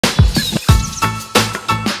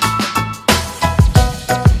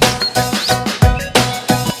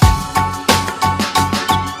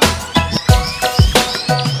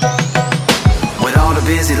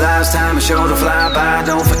is sure to fly by.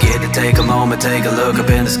 Don't forget to take a moment, take a look up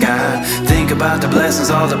in the sky. Think about the blessings,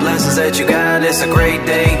 all the blessings that you got. It's a great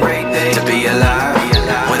day to be alive.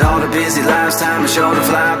 With all the busy lives, time is sure to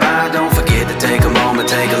fly by. Don't forget to take a moment,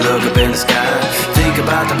 take a look up in the sky. Think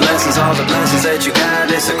about the blessings, all the blessings that you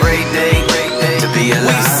got. It's a great day to be alive.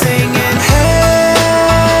 We singing, hey,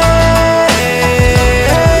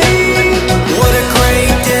 what a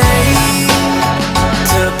great day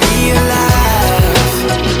to be alive.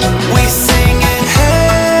 We singing,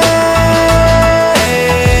 hey,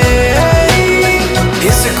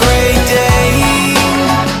 it's a great day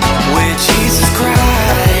with Jesus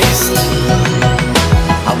Christ.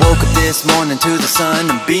 I woke up this morning to the sun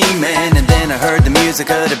and beaming, and then I heard the music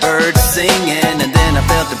of the birds singing, and then I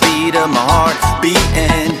felt the beat of my heart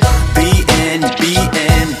beating, beating,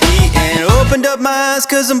 beating, beating. Opened up my eyes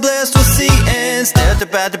cause I'm blessed with seeing, stepped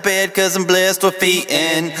up out the bed cause I'm blessed with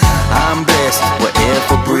feeling. I'm blessed with air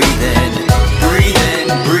for breathing, breathing,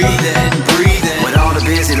 breathing, breathing. With all the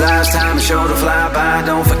busy lives, time is sure to fly by.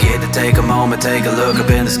 Don't forget to take a moment, take a look up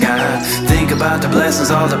in the sky. Think about the blessings,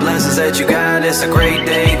 all the blessings that you got. It's a great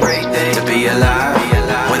day to be alive.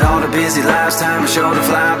 With all the busy lives, time is sure to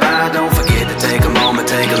fly by. Don't forget to take a moment,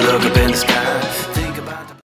 take a look up in the sky.